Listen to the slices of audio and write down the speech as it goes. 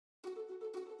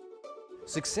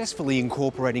Successfully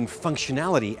incorporating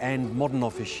functionality and modern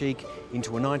office chic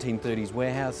into a 1930s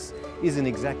warehouse is an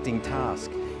exacting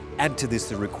task. Add to this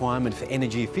the requirement for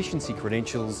energy efficiency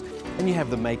credentials and you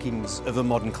have the makings of a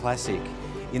modern classic.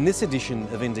 In this edition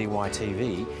of NDY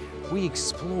TV, we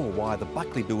explore why the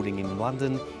Buckley Building in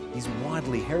London is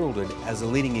widely heralded as a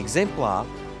leading exemplar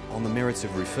on the merits of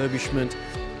refurbishment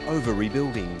over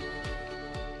rebuilding.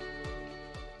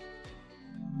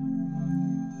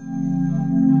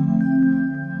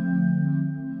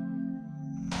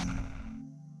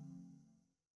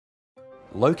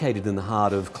 Located in the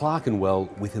heart of Clerkenwell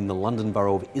within the London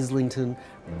Borough of Islington,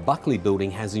 Buckley Building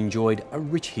has enjoyed a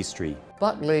rich history.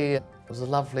 Buckley was a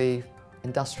lovely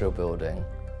industrial building,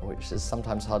 which is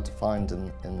sometimes hard to find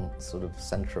in sort of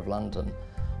centre of London.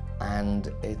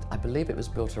 And I believe it was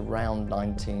built around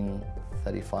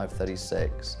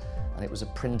 1935-36, and it was a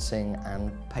printing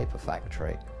and paper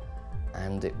factory.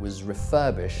 And it was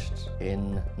refurbished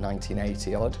in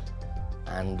 1980 odd.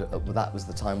 And that was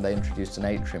the time they introduced an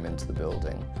atrium into the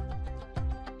building.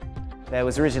 There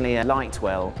was originally a light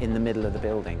well in the middle of the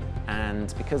building,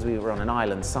 and because we were on an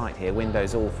island site here,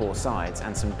 windows all four sides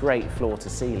and some great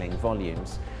floor-to-ceiling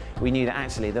volumes, we knew that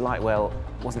actually the light well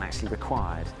wasn't actually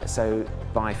required. So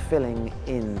by filling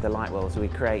in the light wells, we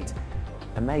create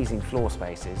amazing floor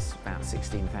spaces, about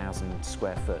 16,000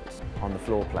 square foot on the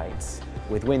floor plates,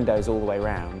 with windows all the way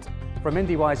round. From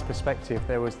NDY's perspective,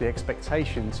 there was the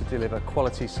expectation to deliver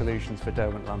quality solutions for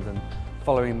Derwent London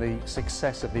following the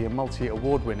success of the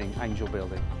multi-award-winning Angel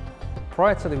building.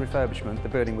 Prior to the refurbishment, the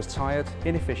building was tired,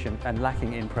 inefficient and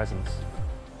lacking in presence.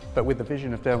 But with the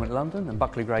vision of Derwent London and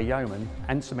Buckley Grey Yeoman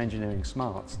and some engineering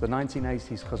smarts, the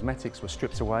 1980s cosmetics were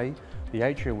stripped away, the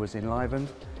atrium was enlivened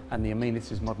and the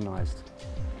amenities modernised.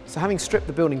 So having stripped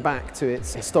the building back to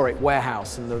its historic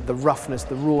warehouse and the roughness,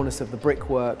 the rawness of the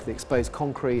brickwork, the exposed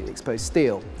concrete, the exposed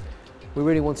steel, we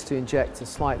really wanted to inject a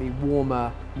slightly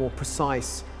warmer, more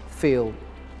precise feel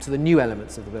to the new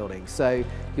elements of the building. So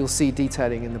you'll see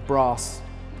detailing in the brass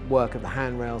work of the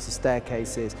handrails, the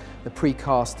staircases, the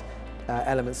precast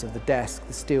elements of the desk,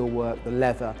 the steel work, the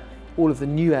leather. All of the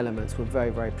new elements were very,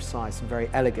 very precise and very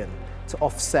elegant to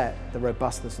offset the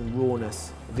robustness and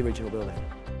rawness of the original building.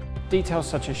 Details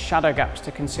such as shadow gaps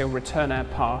to conceal return air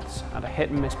paths and a hit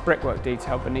and miss brickwork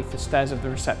detail beneath the stairs of the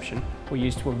reception were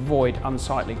used to avoid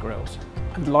unsightly grilles.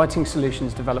 And lighting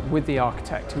solutions developed with the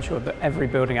architect ensured that every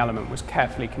building element was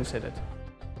carefully considered.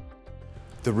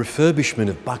 The refurbishment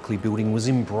of Buckley Building was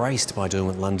embraced by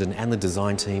Derwent London and the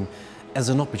design team as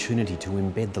an opportunity to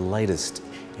embed the latest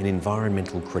in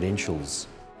environmental credentials.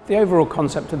 The overall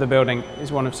concept of the building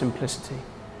is one of simplicity.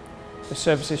 The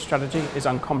services strategy is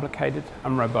uncomplicated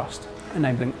and robust,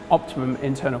 enabling optimum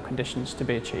internal conditions to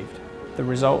be achieved. The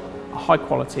result, a high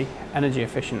quality, energy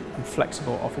efficient and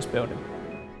flexible office building.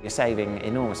 You're saving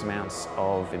enormous amounts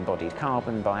of embodied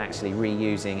carbon by actually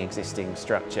reusing existing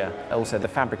structure. Also the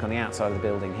fabric on the outside of the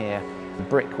building here, the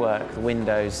brickwork, the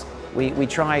windows. We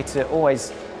try to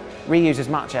always reuse as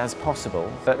much as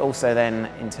possible, but also then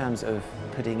in terms of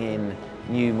putting in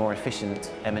new, more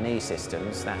efficient M&E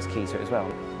systems, that's key to it as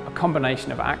well. A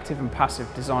combination of active and passive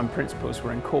design principles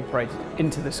were incorporated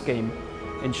into the scheme,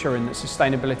 ensuring that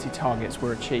sustainability targets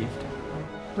were achieved.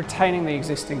 Retaining the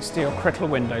existing steel crystal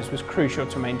windows was crucial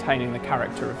to maintaining the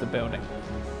character of the building.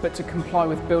 But to comply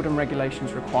with building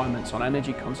regulations requirements on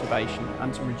energy conservation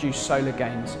and to reduce solar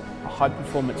gains, a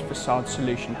high-performance facade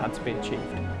solution had to be achieved.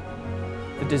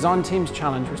 The design team's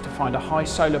challenge was to find a high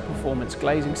solar performance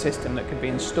glazing system that could be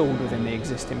installed within the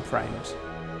existing frames.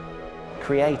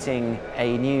 Creating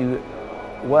a new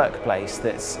workplace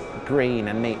that's green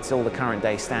and meets all the current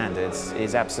day standards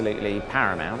is absolutely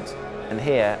paramount. And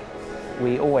here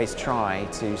we always strive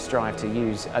to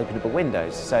use openable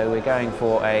windows. So we're going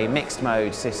for a mixed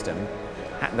mode system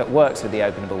that works with the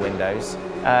openable windows.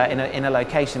 In a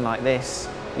location like this,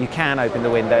 you can open the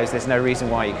windows, there's no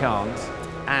reason why you can't.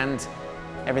 And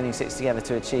everything sits together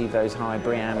to achieve those high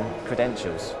BREEAM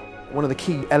credentials. One of the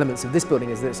key elements of this building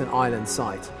is that it's an island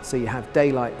site, so you have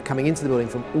daylight coming into the building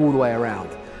from all the way around,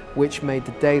 which made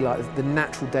the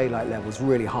natural daylight levels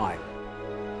really high.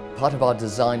 Part of our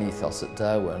design ethos at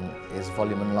Derwent is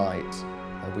volume and light.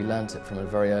 We learnt it from a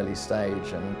very early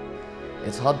stage, and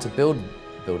it's hard to build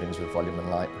buildings with volume and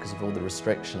light because of all the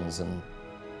restrictions and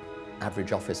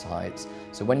average office heights.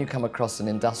 So when you come across an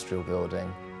industrial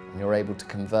building and you're able to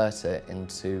convert it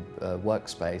into a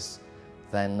workspace,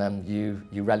 then you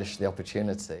relish the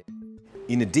opportunity.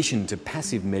 In addition to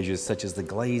passive measures such as the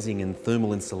glazing and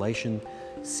thermal insulation,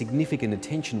 significant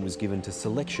attention was given to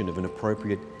selection of an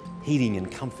appropriate heating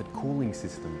and comfort cooling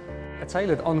system. A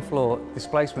tailored on-floor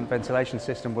displacement ventilation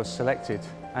system was selected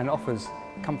and offers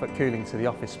comfort cooling to the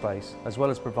office space, as well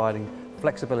as providing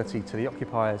flexibility to the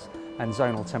occupiers and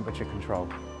zonal temperature control.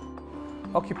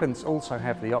 Occupants also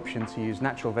have the option to use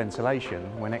natural ventilation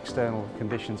when external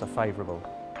conditions are favourable.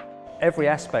 Every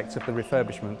aspect of the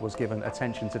refurbishment was given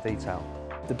attention to detail.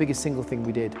 The biggest single thing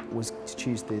we did was to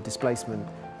choose the displacement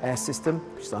air system,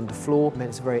 which is underfloor. I mean,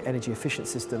 it's a very energy efficient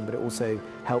system, but it also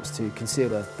helps to conceal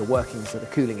the workings of the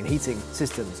cooling and heating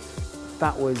systems.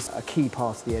 That was a key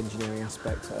part of the engineering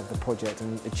aspect of the project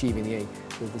and achieving the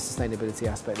sustainability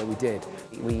aspect that we did.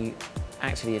 We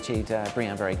actually achieved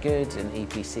BREEAM Very Good and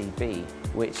EPC B,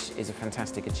 which is a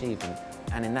fantastic achievement.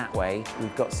 And in that way,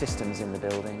 we've got systems in the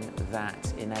building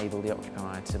that enable the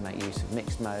occupier to make use of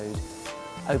mixed mode,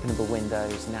 openable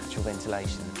windows, natural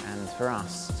ventilation, and for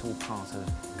us, it's all part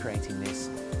of creating this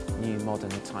new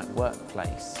modern type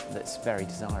workplace that's very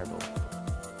desirable.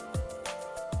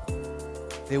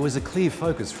 There was a clear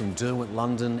focus from Derwent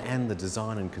London and the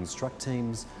design and construct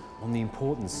teams on the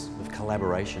importance of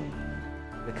collaboration.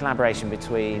 The collaboration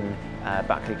between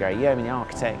Buckley Building, the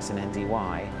architects and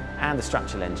NDY and the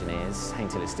structural engineers,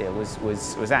 Haynes Steel,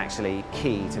 was actually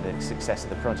key to the success of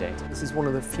the project. This is one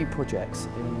of the few projects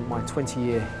in my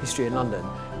 20-year history in London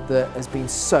that has been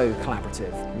so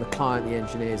collaborative. And the client, the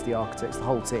engineers, the architects, the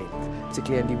whole team.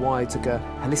 Particularly NDY took a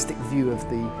holistic view of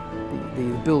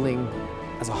the building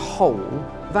as a whole.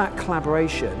 That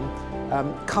collaboration,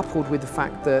 coupled with the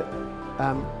fact that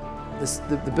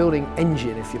the building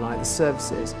engine, if you like, the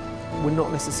services, were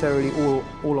not necessarily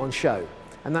all on show.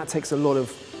 And that takes a lot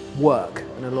of work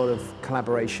and a lot of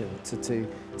collaboration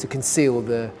to conceal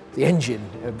the engine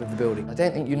of the building. I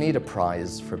don't think you need a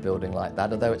prize for a building like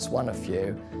that, although it's one of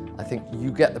few. I think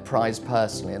you get the prize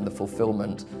personally and the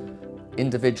fulfilment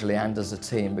individually and as a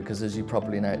team, because as you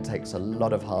probably know, it takes a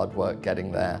lot of hard work getting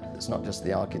there. It's not just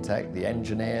the architect, the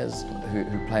engineers who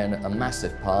play a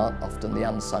massive part, often the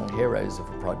unsung heroes of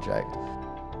a project.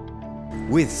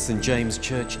 With St James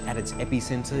Church at its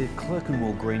epicentre,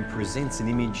 Clerkenwell Green presents an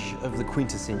image of the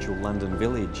quintessential London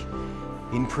village.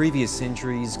 In previous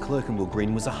centuries, Clerkenwell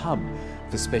Green was a hub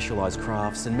for specialised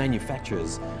crafts and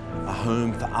manufacturers, a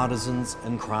home for artisans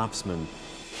and craftsmen.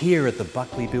 Here at the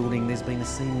Buckley Building, there's been a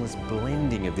seamless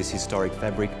blending of this historic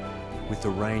fabric with a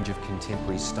range of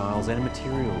contemporary styles and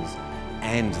materials,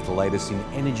 and the latest in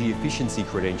energy efficiency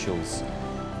credentials.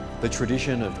 The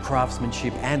tradition of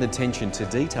craftsmanship and attention to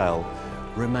detail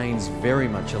remains very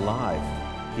much alive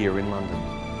here in London.